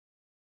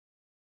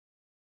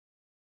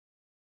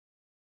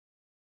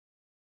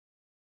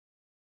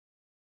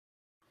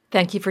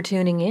Thank you for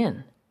tuning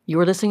in.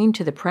 You're listening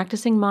to the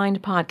Practicing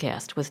Mind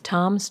podcast with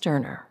Tom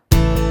Sterner.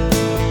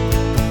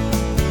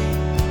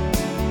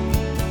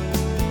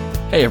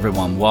 Hey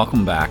everyone,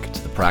 welcome back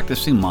to the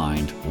Practicing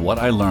Mind, What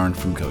I Learned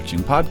from Coaching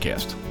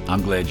podcast.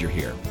 I'm glad you're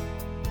here.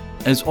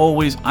 As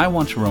always, I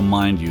want to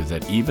remind you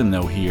that even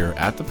though here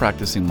at the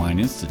Practicing Mind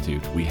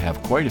Institute we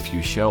have quite a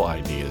few show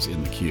ideas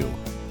in the queue,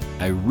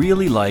 I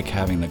really like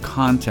having the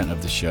content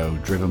of the show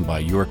driven by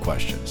your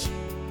questions.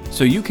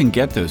 So you can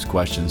get those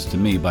questions to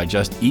me by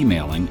just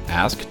emailing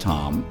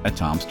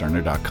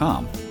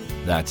asktom@tomsterner.com.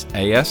 That's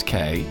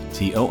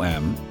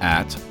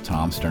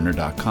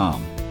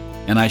asktom@tomsterner.com.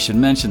 And I should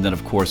mention that,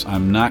 of course,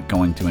 I'm not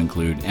going to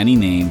include any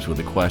names with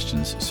the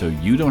questions, so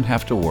you don't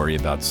have to worry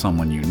about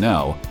someone you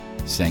know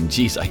saying,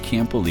 geez, I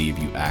can't believe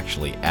you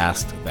actually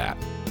asked that.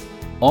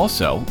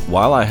 Also,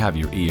 while I have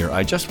your ear,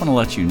 I just want to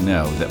let you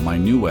know that my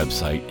new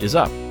website is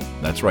up.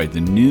 That's right, the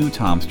new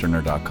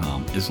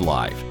tomsterner.com is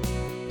live.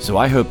 So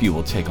I hope you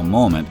will take a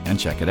moment and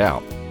check it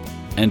out.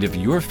 And if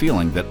you're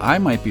feeling that I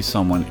might be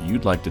someone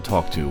you'd like to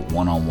talk to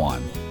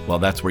one-on-one, well,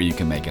 that's where you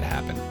can make it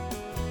happen.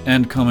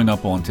 And coming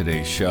up on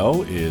today's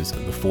show is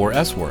the 4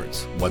 S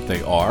words, what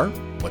they are,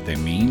 what they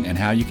mean, and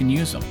how you can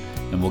use them.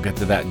 And we'll get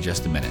to that in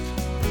just a minute.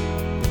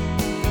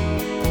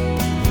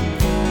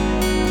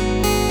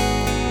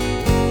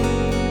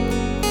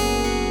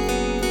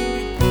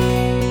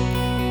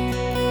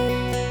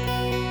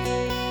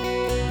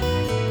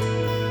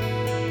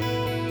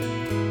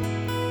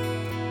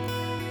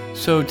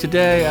 So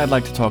today I'd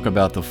like to talk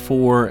about the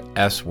 4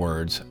 S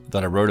words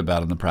that I wrote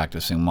about in the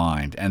Practicing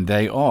Mind, and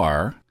they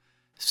are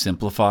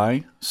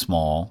simplify,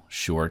 small,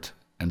 short,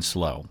 and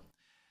slow.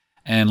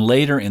 And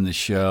later in the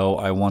show,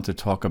 I want to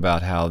talk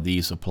about how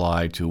these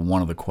apply to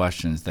one of the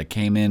questions that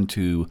came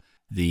into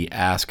the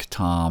Ask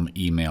Tom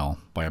email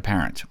by a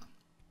parent.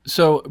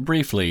 So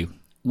briefly,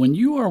 when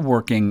you are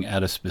working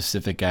at a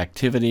specific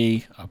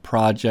activity, a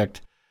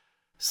project,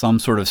 some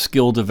sort of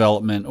skill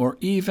development, or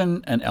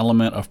even an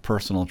element of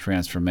personal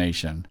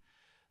transformation,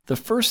 the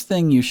first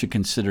thing you should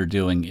consider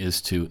doing is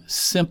to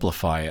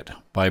simplify it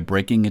by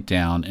breaking it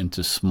down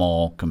into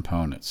small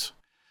components.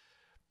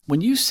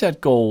 When you set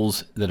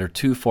goals that are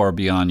too far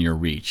beyond your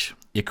reach,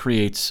 it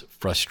creates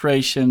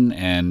frustration,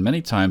 and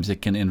many times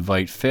it can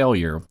invite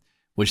failure,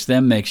 which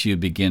then makes you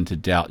begin to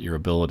doubt your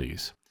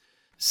abilities.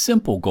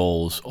 Simple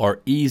goals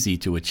are easy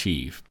to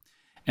achieve,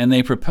 and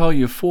they propel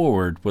you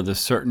forward with a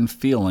certain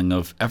feeling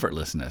of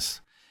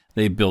effortlessness.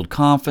 They build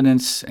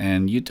confidence,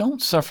 and you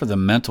don't suffer the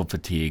mental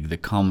fatigue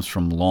that comes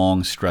from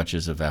long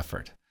stretches of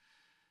effort.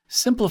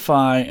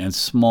 Simplify and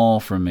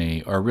small for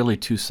me are really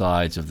two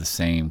sides of the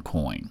same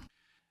coin.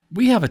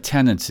 We have a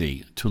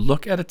tendency to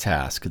look at a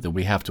task that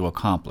we have to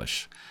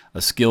accomplish,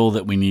 a skill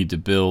that we need to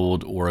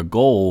build, or a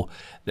goal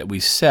that we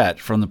set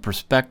from the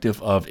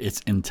perspective of its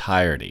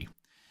entirety.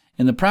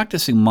 In the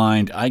Practicing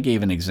Mind, I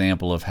gave an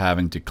example of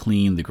having to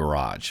clean the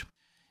garage.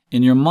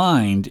 In your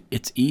mind,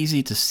 it's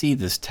easy to see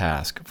this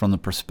task from the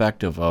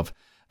perspective of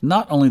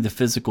not only the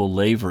physical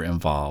labor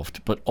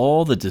involved, but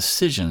all the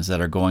decisions that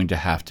are going to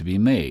have to be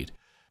made.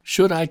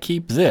 Should I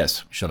keep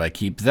this? Should I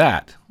keep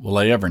that? Will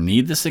I ever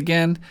need this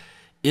again?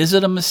 Is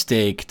it a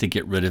mistake to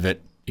get rid of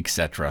it?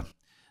 Etc.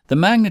 The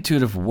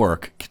magnitude of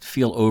work can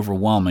feel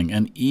overwhelming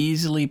and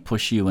easily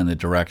push you in the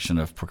direction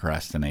of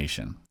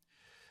procrastination.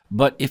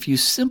 But if you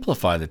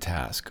simplify the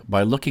task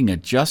by looking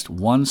at just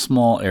one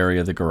small area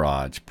of the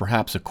garage,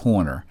 perhaps a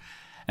corner,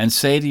 and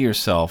say to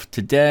yourself,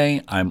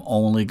 today I'm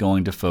only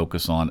going to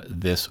focus on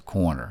this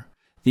corner,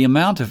 the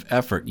amount of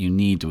effort you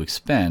need to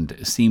expend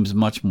seems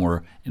much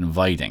more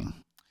inviting.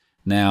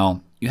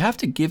 Now, you have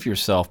to give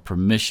yourself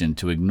permission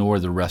to ignore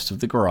the rest of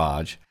the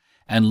garage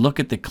and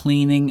look at the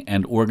cleaning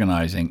and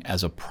organizing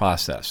as a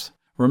process.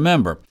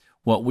 Remember,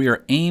 what we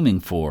are aiming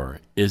for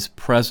is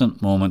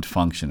present moment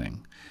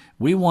functioning.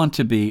 We want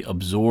to be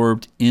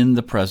absorbed in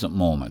the present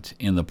moment,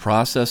 in the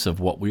process of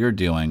what we are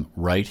doing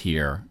right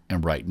here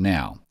and right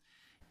now.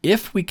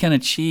 If we can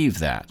achieve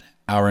that,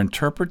 our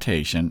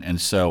interpretation and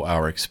so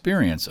our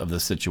experience of the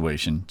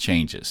situation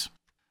changes.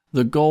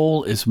 The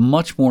goal is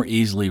much more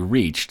easily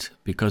reached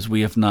because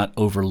we have not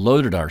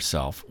overloaded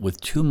ourselves with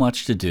too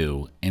much to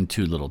do in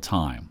too little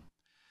time.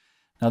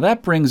 Now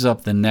that brings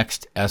up the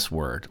next S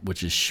word,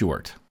 which is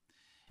short.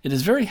 It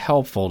is very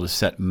helpful to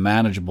set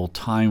manageable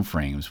time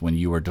frames when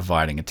you are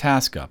dividing a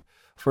task up.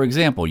 For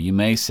example, you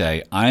may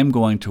say, I'm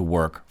going to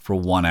work for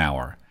 1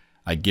 hour.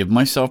 I give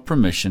myself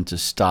permission to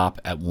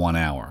stop at 1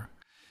 hour.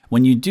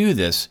 When you do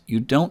this, you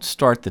don't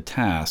start the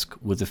task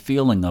with a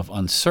feeling of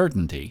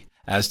uncertainty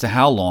as to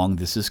how long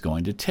this is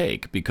going to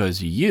take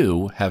because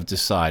you have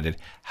decided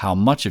how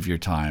much of your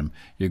time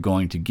you're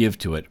going to give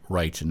to it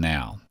right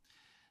now.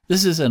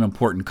 This is an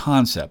important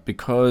concept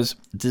because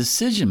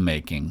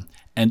decision-making,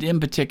 and in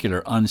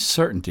particular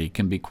uncertainty,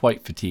 can be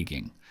quite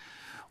fatiguing.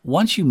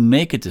 Once you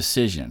make a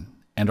decision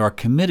and are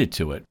committed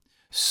to it,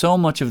 so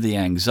much of the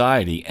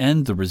anxiety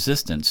and the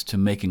resistance to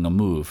making a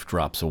move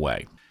drops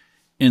away.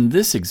 In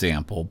this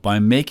example, by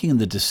making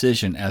the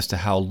decision as to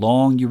how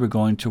long you are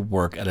going to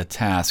work at a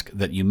task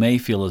that you may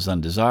feel is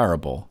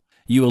undesirable,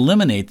 You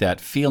eliminate that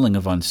feeling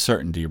of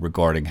uncertainty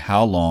regarding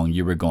how long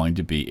you are going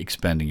to be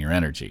expending your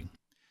energy.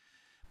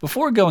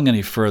 Before going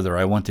any further,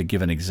 I want to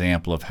give an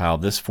example of how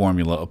this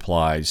formula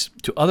applies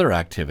to other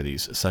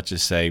activities, such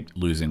as, say,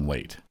 losing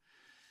weight.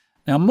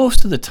 Now,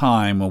 most of the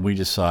time when we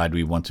decide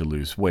we want to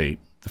lose weight,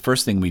 the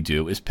first thing we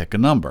do is pick a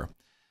number.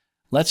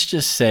 Let's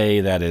just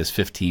say that is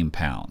 15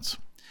 pounds.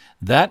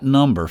 That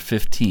number,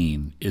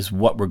 15, is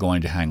what we're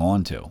going to hang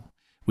on to.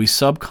 We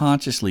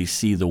subconsciously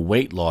see the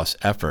weight loss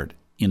effort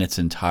in its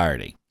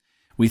entirety.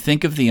 We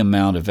think of the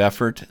amount of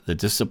effort, the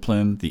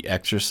discipline, the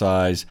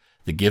exercise,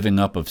 the giving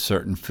up of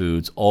certain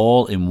foods,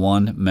 all in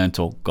one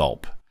mental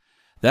gulp.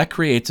 That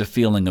creates a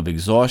feeling of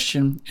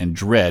exhaustion and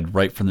dread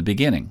right from the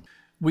beginning.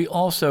 We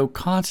also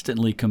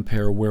constantly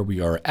compare where we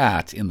are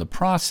at in the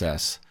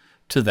process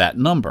to that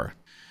number.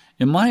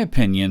 In my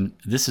opinion,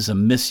 this is a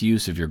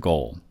misuse of your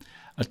goal.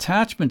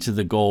 Attachment to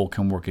the goal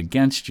can work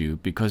against you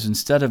because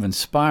instead of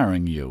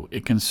inspiring you,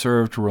 it can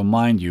serve to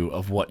remind you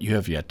of what you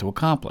have yet to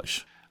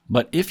accomplish.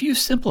 But if you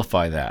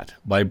simplify that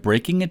by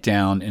breaking it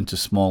down into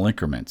small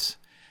increments,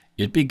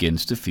 it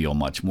begins to feel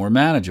much more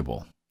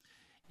manageable.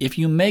 If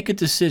you make a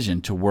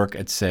decision to work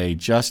at, say,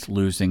 just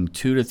losing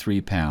 2 to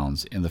 3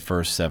 pounds in the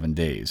first 7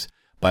 days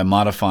by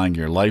modifying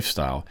your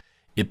lifestyle,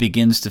 it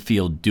begins to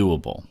feel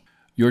doable.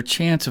 Your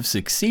chance of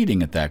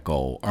succeeding at that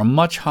goal are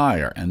much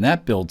higher, and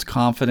that builds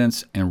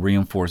confidence and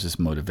reinforces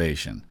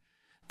motivation.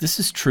 This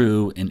is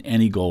true in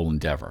any goal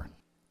endeavor.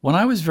 When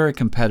I was very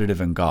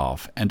competitive in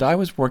golf and I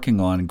was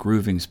working on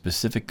grooving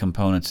specific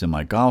components in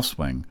my golf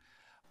swing,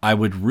 I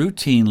would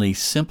routinely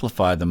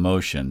simplify the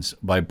motions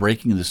by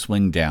breaking the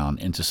swing down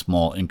into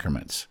small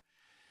increments.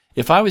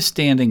 If I was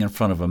standing in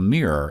front of a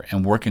mirror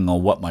and working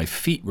on what my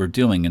feet were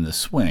doing in the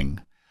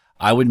swing,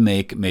 I would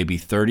make maybe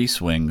 30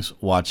 swings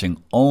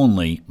watching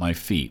only my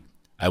feet.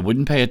 I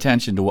wouldn't pay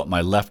attention to what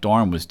my left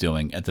arm was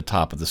doing at the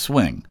top of the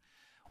swing.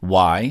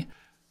 Why?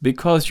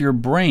 Because your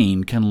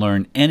brain can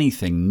learn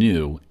anything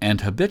new and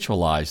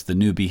habitualize the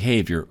new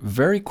behavior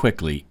very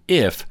quickly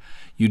if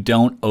you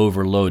don't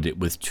overload it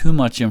with too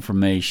much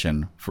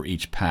information for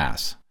each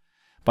pass.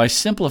 By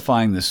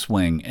simplifying the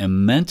swing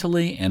and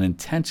mentally and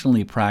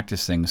intentionally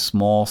practicing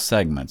small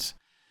segments,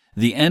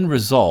 the end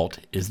result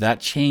is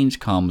that change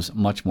comes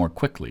much more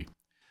quickly.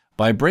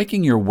 By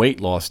breaking your weight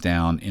loss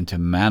down into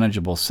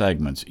manageable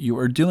segments, you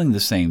are doing the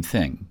same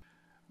thing.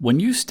 When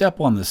you step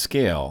on the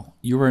scale,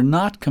 you are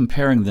not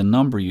comparing the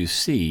number you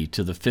see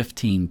to the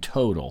 15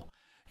 total.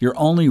 You're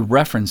only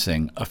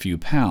referencing a few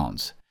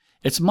pounds.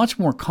 It's much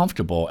more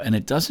comfortable and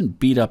it doesn't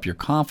beat up your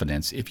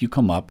confidence if you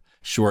come up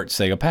short,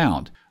 say, a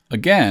pound.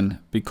 Again,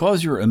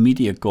 because your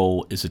immediate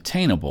goal is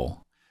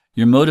attainable,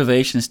 your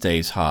motivation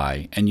stays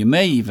high, and you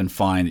may even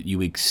find that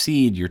you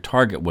exceed your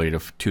target weight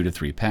of 2 to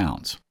 3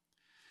 pounds.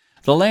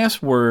 The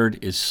last word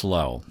is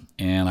slow,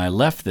 and I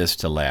left this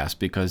to last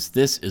because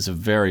this is a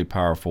very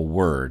powerful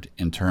word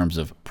in terms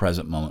of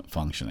present moment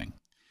functioning.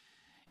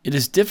 It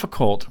is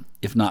difficult,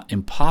 if not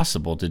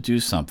impossible, to do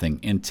something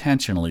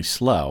intentionally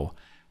slow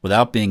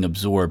without being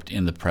absorbed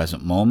in the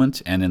present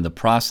moment and in the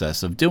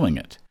process of doing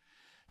it.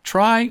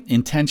 Try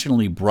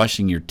intentionally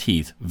brushing your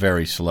teeth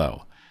very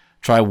slow.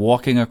 Try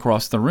walking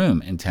across the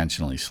room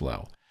intentionally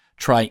slow.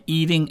 Try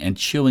eating and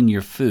chewing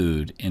your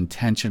food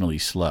intentionally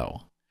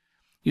slow.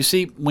 You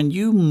see, when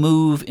you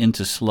move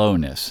into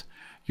slowness,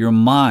 your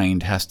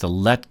mind has to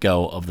let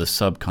go of the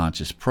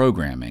subconscious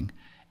programming,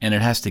 and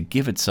it has to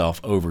give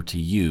itself over to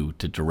you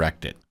to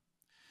direct it.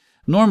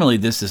 Normally,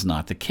 this is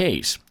not the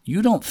case.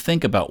 You don't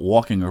think about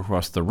walking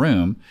across the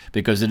room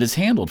because it is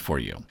handled for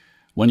you.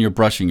 When you're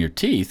brushing your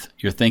teeth,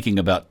 you're thinking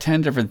about 10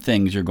 different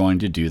things you're going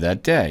to do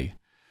that day.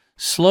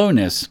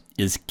 Slowness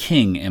is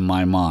king in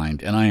my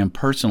mind, and I am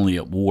personally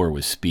at war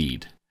with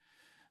speed.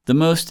 The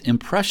most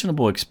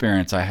impressionable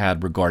experience I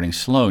had regarding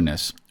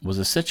slowness was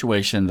a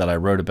situation that I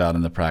wrote about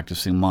in The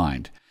Practicing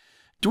Mind.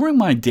 During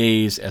my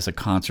days as a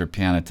concert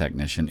piano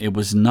technician, it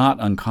was not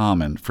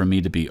uncommon for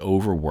me to be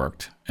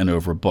overworked and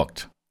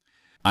overbooked.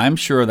 I'm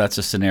sure that's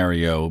a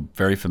scenario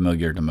very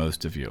familiar to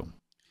most of you.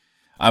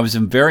 I was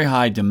in very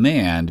high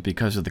demand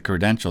because of the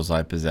credentials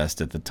I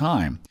possessed at the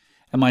time,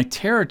 and my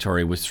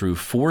territory was through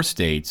 4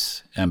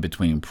 states, and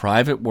between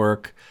private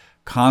work,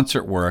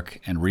 concert work,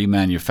 and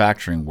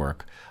remanufacturing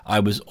work, I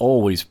was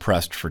always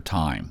pressed for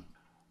time.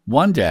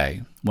 One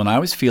day, when I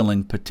was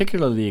feeling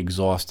particularly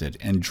exhausted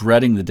and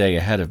dreading the day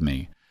ahead of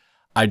me,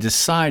 I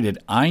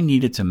decided I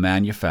needed to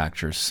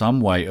manufacture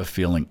some way of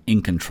feeling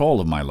in control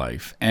of my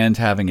life and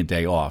having a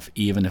day off,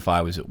 even if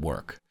I was at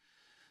work.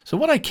 So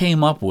what I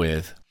came up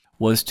with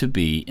was to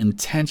be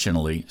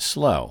intentionally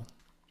slow.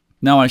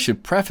 Now, I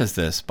should preface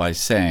this by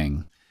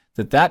saying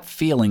that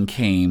feeling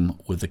came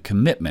with a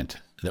commitment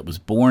that was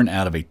born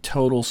out of a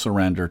total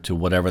surrender to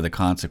whatever the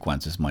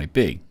consequences might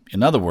be.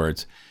 In other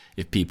words,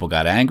 if people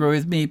got angry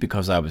with me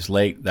because I was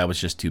late, that was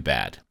just too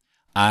bad.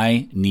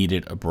 I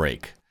needed a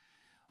break.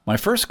 My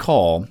first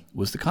call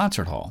was the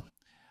concert hall.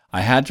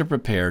 I had to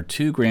prepare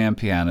 2 grand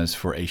pianos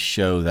for a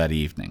show that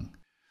evening.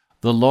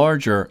 The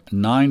larger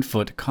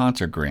 9-foot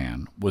concert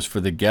grand was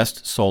for the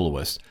guest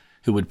soloist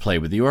who would play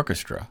with the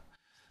orchestra.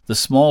 The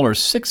smaller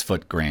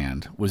 6-foot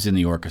grand was in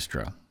the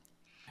orchestra.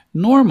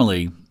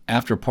 Normally,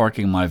 after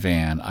parking my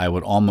van, I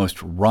would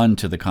almost run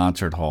to the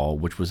concert hall,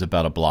 which was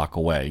about a block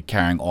away,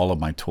 carrying all of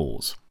my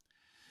tools.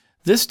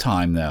 This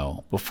time,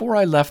 though, before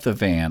I left the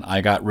van,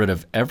 I got rid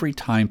of every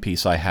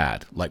timepiece I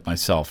had, like my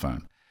cell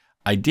phone.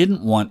 I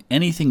didn't want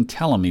anything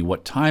telling me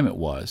what time it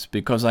was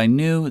because I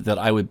knew that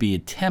I would be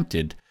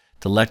tempted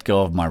to let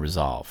go of my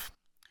resolve.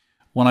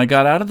 When I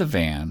got out of the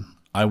van,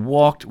 I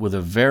walked with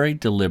a very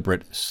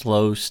deliberate,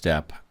 slow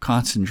step,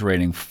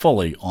 concentrating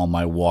fully on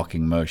my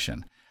walking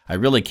motion. I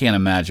really can't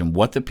imagine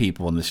what the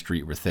people in the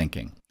street were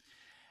thinking.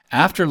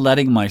 After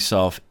letting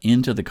myself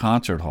into the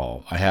concert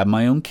hall, I had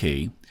my own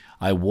key.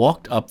 I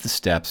walked up the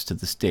steps to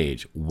the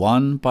stage,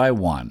 one by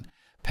one,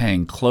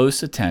 paying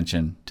close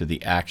attention to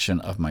the action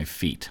of my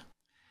feet.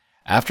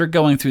 After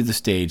going through the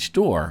stage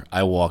door,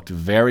 I walked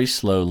very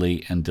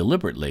slowly and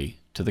deliberately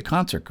to the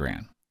concert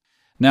grand.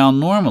 Now,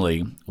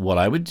 normally, what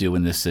I would do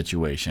in this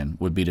situation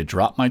would be to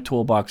drop my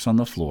toolbox on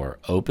the floor,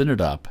 open it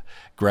up,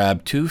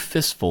 grab 2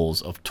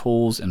 fistfuls of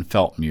tools and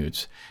felt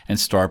mutes, and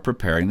start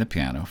preparing the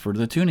piano for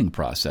the tuning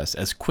process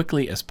as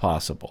quickly as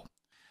possible.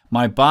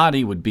 My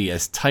body would be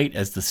as tight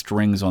as the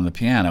strings on the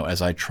piano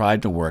as I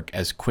tried to work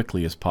as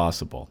quickly as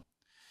possible.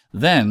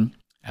 Then,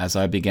 as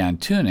I began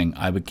tuning,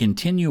 I would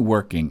continue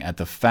working at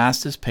the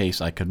fastest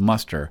pace I could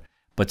muster,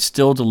 but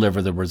still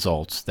deliver the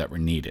results that were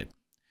needed.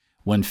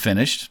 When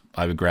finished,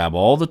 I would grab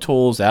all the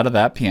tools out of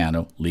that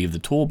piano, leave the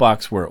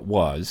toolbox where it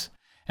was,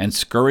 and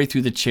scurry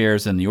through the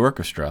chairs in the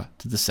orchestra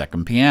to the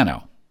second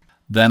piano.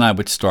 Then I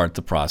would start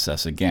the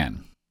process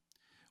again.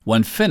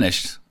 When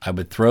finished, I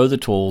would throw the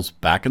tools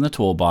back in the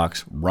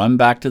toolbox, run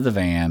back to the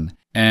van,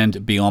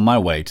 and be on my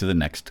way to the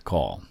next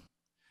call.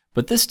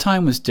 But this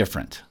time was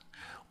different.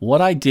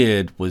 What I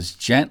did was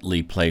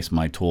gently place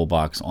my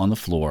toolbox on the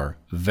floor,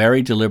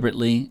 very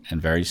deliberately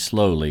and very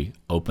slowly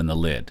open the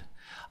lid.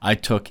 I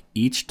took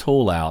each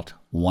tool out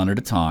one at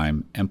a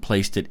time and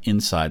placed it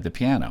inside the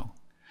piano.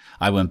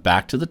 I went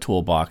back to the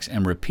toolbox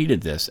and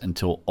repeated this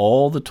until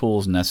all the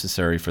tools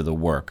necessary for the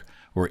work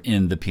were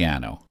in the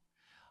piano.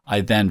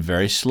 I then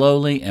very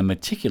slowly and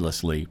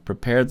meticulously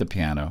prepared the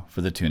piano for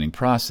the tuning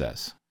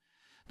process.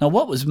 Now,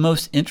 what was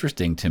most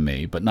interesting to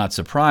me, but not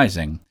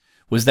surprising,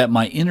 was that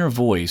my inner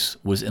voice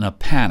was in a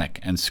panic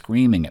and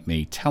screaming at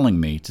me, telling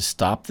me to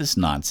stop this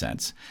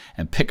nonsense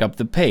and pick up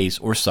the pace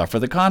or suffer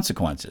the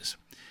consequences.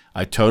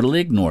 I totally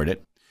ignored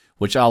it,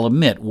 which I'll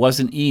admit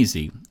wasn't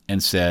easy,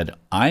 and said,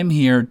 I'm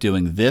here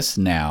doing this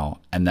now,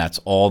 and that's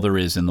all there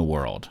is in the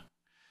world.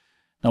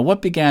 Now,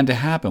 what began to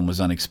happen was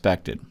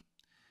unexpected.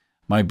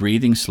 My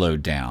breathing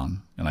slowed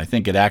down, and I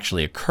think it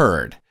actually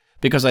occurred,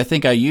 because I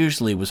think I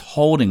usually was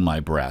holding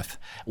my breath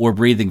or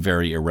breathing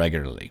very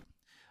irregularly.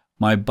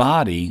 My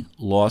body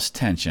lost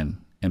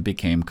tension and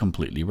became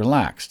completely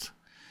relaxed.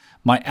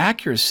 My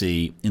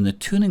accuracy in the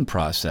tuning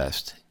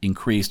process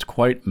increased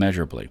quite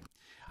measurably.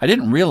 I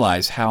didn't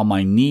realize how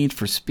my need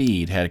for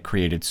speed had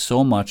created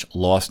so much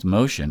lost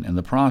motion in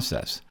the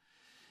process.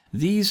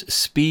 These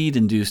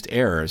speed-induced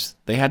errors,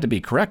 they had to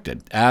be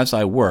corrected as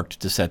I worked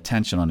to set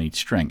tension on each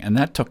string, and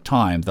that took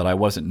time that I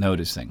wasn't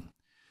noticing.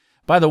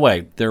 By the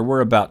way, there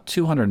were about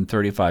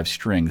 235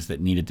 strings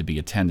that needed to be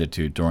attended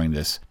to during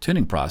this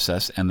tuning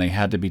process, and they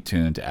had to be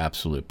tuned to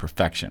absolute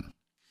perfection.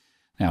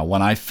 Now,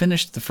 when I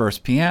finished the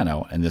first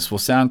piano, and this will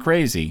sound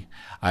crazy,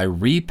 I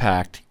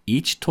repacked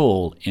each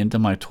tool into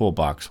my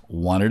toolbox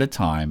one at a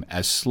time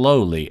as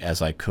slowly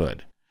as I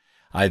could.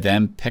 I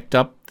then picked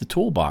up the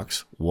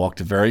toolbox, walked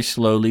very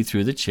slowly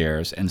through the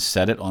chairs, and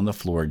set it on the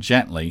floor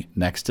gently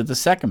next to the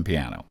second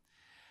piano.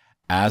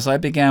 As I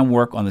began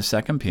work on the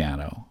second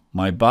piano,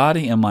 my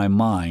body and my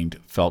mind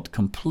felt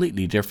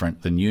completely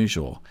different than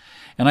usual,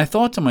 and I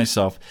thought to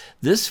myself,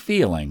 this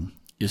feeling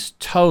is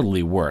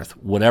totally worth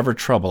whatever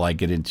trouble I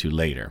get into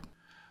later.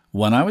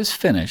 When I was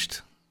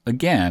finished,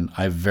 again,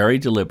 I very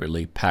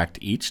deliberately packed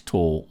each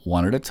tool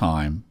one at a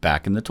time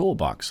back in the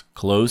toolbox,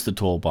 closed the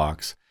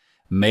toolbox,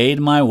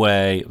 made my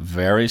way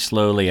very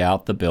slowly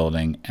out the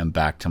building and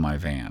back to my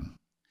van.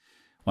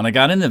 When I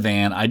got in the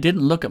van, I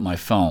didn't look at my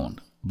phone,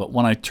 but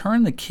when I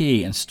turned the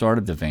key and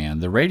started the van,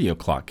 the radio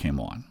clock came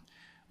on.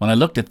 When I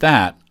looked at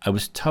that, I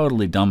was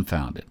totally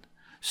dumbfounded.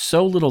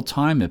 So little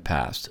time had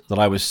passed that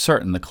I was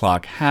certain the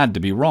clock had to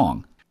be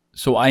wrong.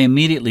 So I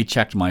immediately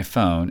checked my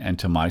phone, and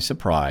to my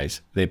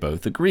surprise, they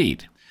both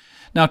agreed.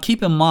 Now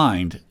keep in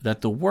mind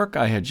that the work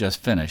I had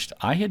just finished,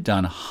 I had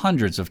done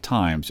hundreds of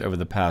times over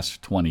the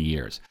past 20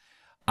 years.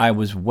 I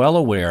was well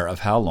aware of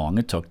how long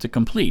it took to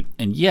complete,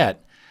 and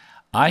yet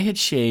I had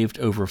shaved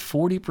over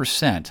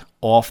 40%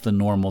 off the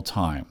normal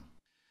time.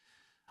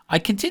 I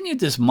continued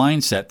this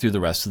mindset through the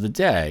rest of the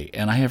day,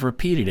 and I have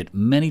repeated it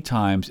many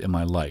times in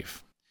my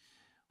life.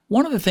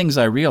 One of the things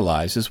I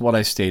realized is what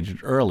I stated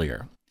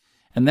earlier,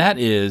 and that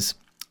is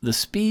the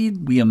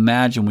speed we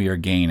imagine we are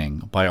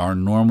gaining by our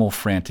normal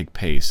frantic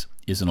pace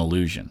is an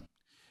illusion.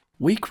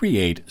 We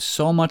create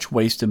so much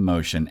wasted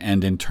motion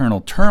and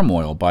internal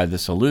turmoil by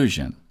this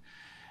illusion,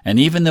 and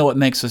even though it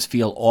makes us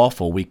feel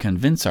awful, we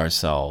convince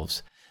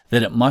ourselves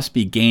that it must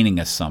be gaining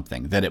us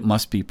something, that it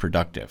must be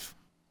productive.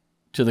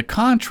 To the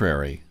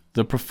contrary,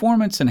 the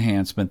performance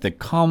enhancement that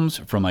comes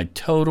from a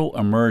total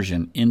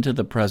immersion into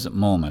the present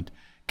moment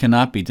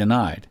cannot be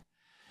denied.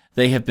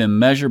 They have been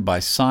measured by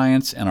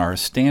science and are a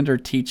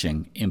standard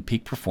teaching in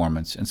peak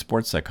performance and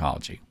sports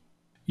psychology.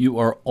 You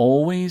are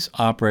always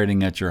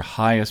operating at your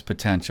highest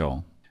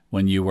potential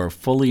when you are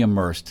fully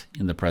immersed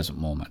in the present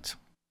moment.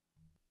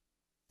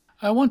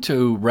 I want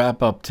to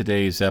wrap up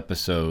today's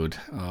episode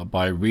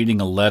by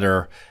reading a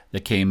letter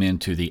that came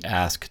into the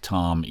Ask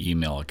Tom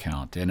email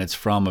account. And it's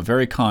from a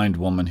very kind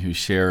woman who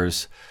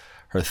shares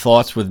her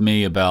thoughts with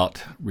me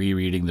about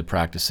rereading The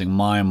Practicing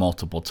Mind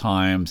multiple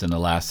times in the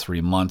last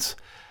 3 months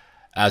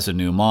as a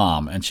new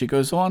mom. And she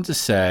goes on to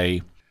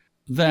say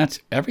that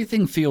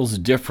everything feels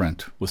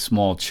different with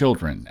small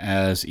children,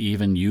 as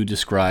even you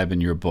describe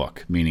in your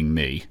book, meaning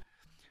me.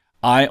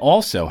 I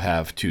also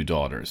have 2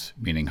 daughters,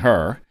 meaning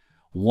her.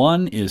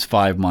 One is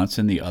 5 months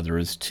and the other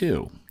is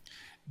 2.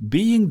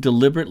 Being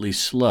deliberately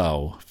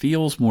slow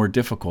feels more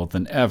difficult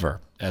than ever,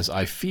 as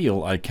I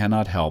feel I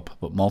cannot help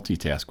but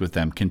multitask with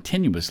them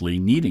continuously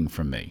needing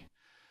from me.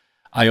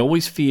 I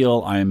always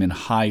feel I am in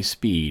high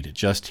speed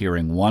just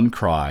hearing one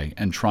cry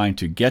and trying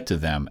to get to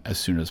them as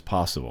soon as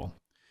possible.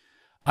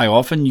 I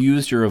often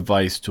use your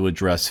advice to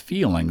address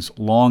feelings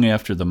long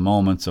after the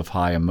moments of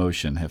high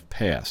emotion have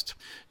passed.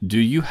 Do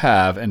you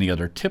have any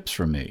other tips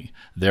for me,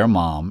 their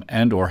mom,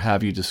 and/or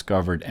have you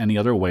discovered any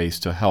other ways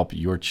to help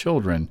your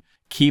children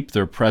keep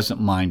their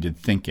present-minded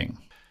thinking?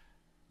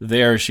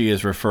 There she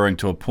is referring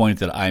to a point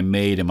that I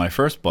made in my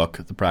first book,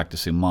 The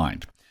Practicing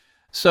Mind.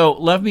 So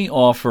let me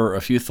offer a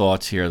few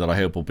thoughts here that I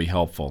hope will be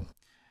helpful.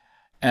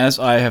 As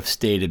I have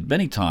stated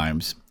many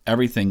times,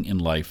 everything in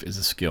life is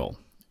a skill.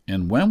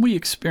 And when we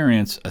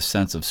experience a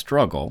sense of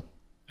struggle,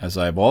 as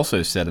I've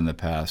also said in the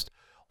past,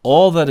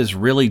 all that is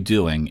really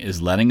doing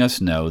is letting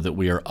us know that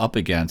we are up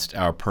against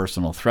our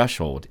personal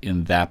threshold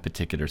in that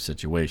particular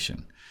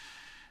situation.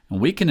 And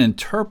we can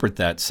interpret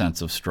that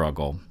sense of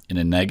struggle in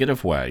a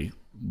negative way,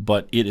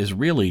 but it is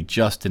really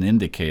just an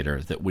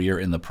indicator that we are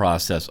in the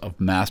process of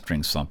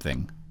mastering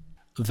something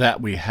that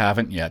we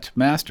haven't yet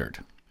mastered.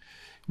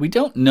 We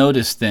don't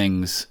notice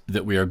things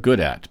that we are good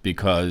at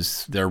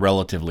because they're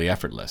relatively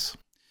effortless.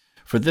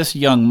 For this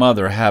young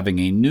mother having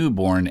a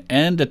newborn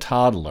and a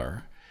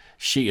toddler,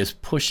 she is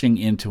pushing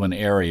into an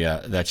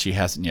area that she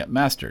hasn't yet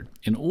mastered.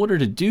 In order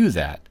to do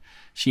that,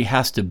 she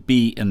has to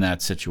be in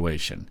that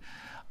situation.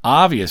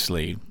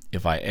 Obviously,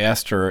 if I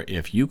asked her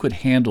if you could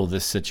handle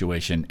this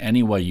situation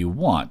any way you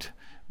want,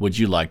 would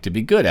you like to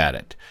be good at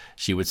it?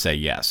 She would say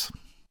yes.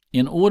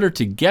 In order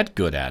to get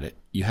good at it,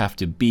 you have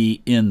to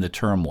be in the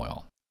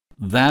turmoil.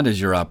 That is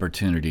your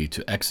opportunity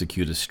to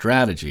execute a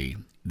strategy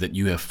that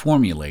you have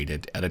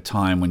formulated at a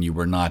time when you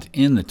were not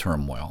in the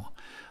turmoil,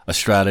 a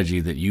strategy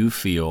that you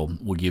feel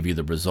will give you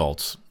the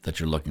results that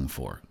you're looking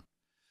for.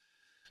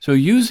 So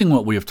using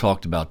what we have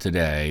talked about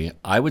today,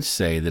 I would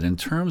say that in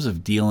terms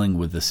of dealing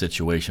with the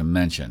situation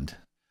mentioned,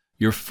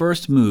 your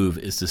first move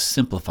is to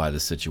simplify the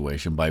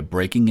situation by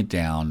breaking it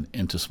down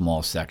into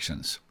small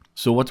sections.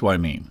 So what do I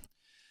mean?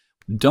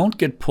 Don't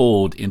get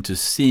pulled into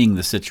seeing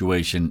the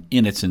situation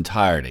in its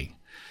entirety.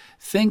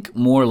 Think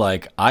more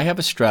like, I have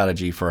a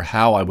strategy for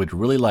how I would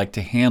really like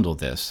to handle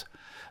this,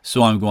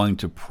 so I'm going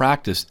to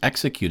practice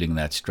executing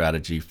that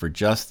strategy for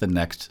just the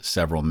next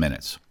several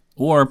minutes.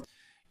 Or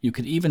you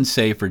could even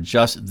say for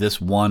just this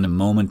one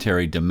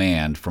momentary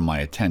demand for my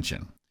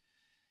attention.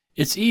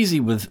 It's easy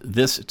with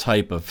this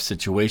type of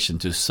situation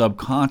to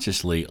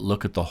subconsciously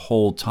look at the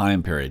whole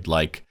time period,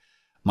 like,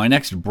 my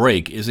next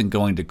break isn't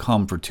going to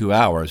come for 2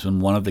 hours when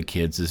one of the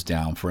kids is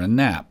down for a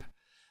nap.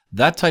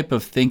 That type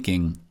of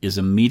thinking is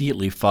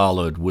immediately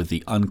followed with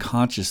the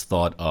unconscious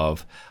thought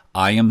of,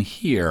 I am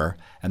here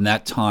and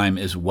that time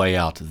is way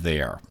out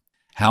there.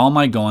 How am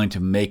I going to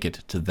make it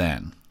to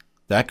then?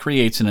 That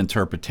creates an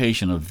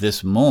interpretation of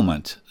this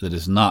moment that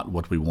is not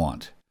what we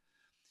want.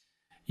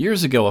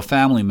 Years ago, a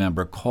family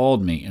member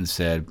called me and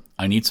said,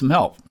 I need some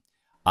help.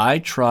 I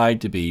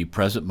tried to be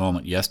present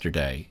moment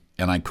yesterday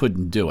and I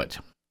couldn't do it.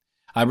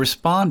 I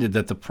responded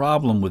that the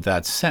problem with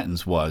that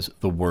sentence was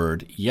the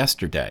word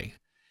yesterday.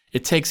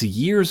 It takes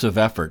years of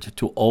effort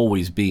to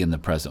always be in the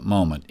present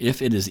moment,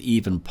 if it is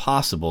even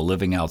possible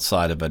living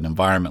outside of an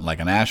environment like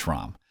an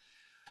ashram.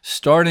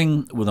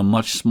 Starting with a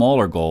much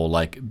smaller goal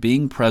like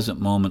being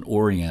present moment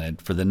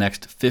oriented for the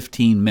next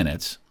 15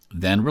 minutes,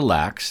 then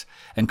relax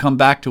and come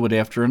back to it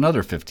after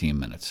another 15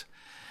 minutes.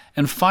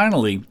 And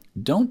finally,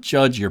 don't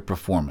judge your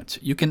performance.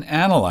 You can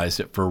analyze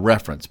it for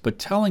reference, but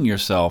telling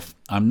yourself,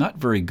 I'm not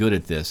very good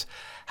at this,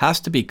 has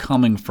to be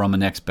coming from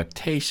an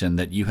expectation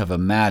that you have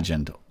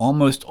imagined,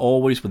 almost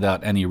always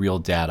without any real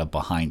data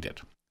behind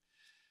it.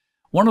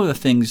 One of the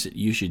things that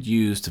you should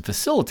use to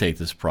facilitate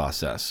this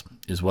process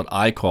is what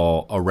I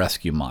call a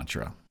rescue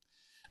mantra.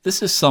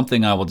 This is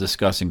something I will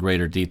discuss in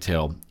greater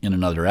detail in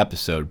another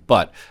episode,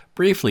 but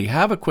briefly,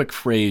 have a quick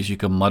phrase you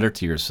can mutter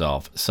to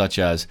yourself, such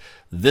as,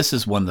 this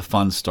is when the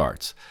fun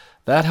starts.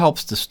 That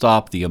helps to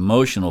stop the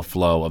emotional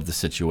flow of the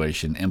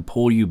situation and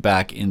pull you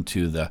back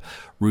into the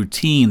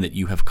routine that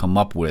you have come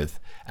up with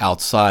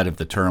outside of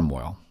the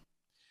turmoil.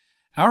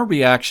 Our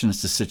reactions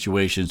to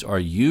situations are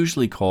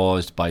usually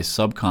caused by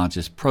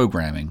subconscious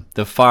programming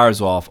that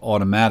fires off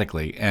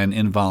automatically and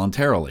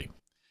involuntarily.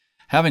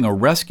 Having a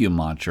rescue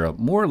mantra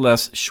more or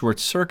less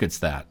short-circuits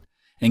that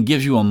and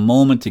gives you a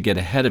moment to get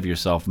ahead of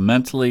yourself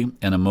mentally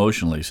and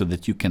emotionally so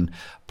that you can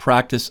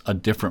practice a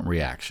different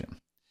reaction.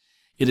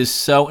 It is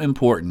so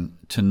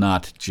important to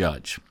not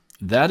judge.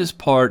 That is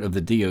part of the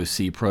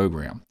DOC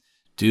program.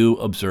 Do,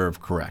 observe,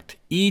 correct.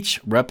 Each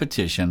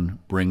repetition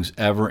brings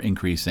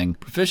ever-increasing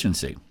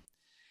proficiency.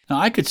 Now,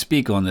 I could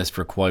speak on this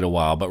for quite a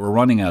while, but we're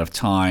running out of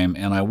time,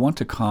 and I want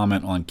to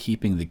comment on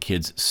keeping the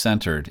kids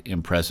centered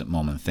in present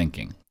moment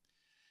thinking.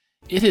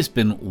 It has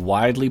been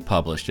widely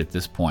published at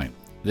this point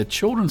that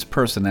children's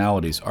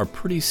personalities are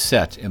pretty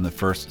set in the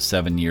first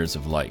 7 years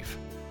of life.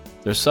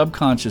 Their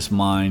subconscious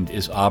mind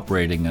is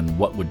operating in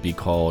what would be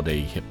called a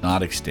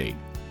hypnotic state,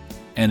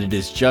 and it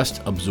is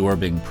just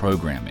absorbing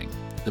programming.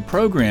 The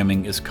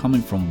programming is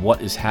coming from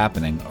what is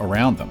happening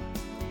around them.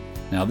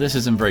 Now, this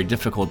isn't very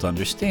difficult to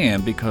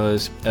understand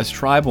because as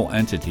tribal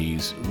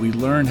entities, we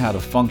learn how to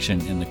function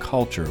in the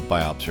culture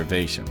by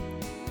observation.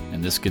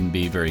 And this can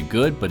be very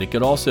good, but it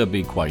could also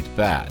be quite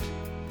bad.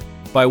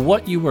 By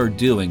what you are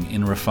doing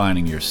in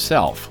refining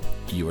yourself,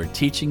 you are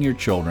teaching your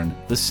children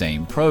the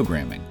same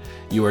programming.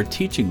 You are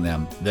teaching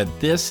them that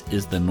this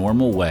is the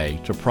normal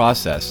way to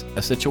process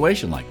a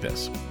situation like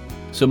this.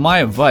 So my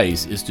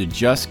advice is to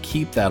just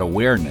keep that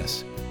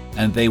awareness,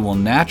 and they will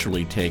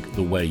naturally take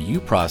the way you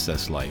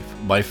process life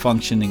by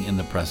functioning in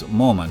the present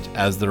moment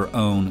as their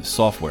own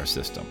software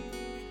system.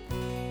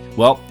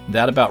 Well,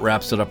 that about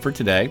wraps it up for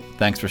today.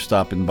 Thanks for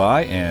stopping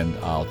by, and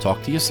I'll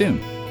talk to you soon.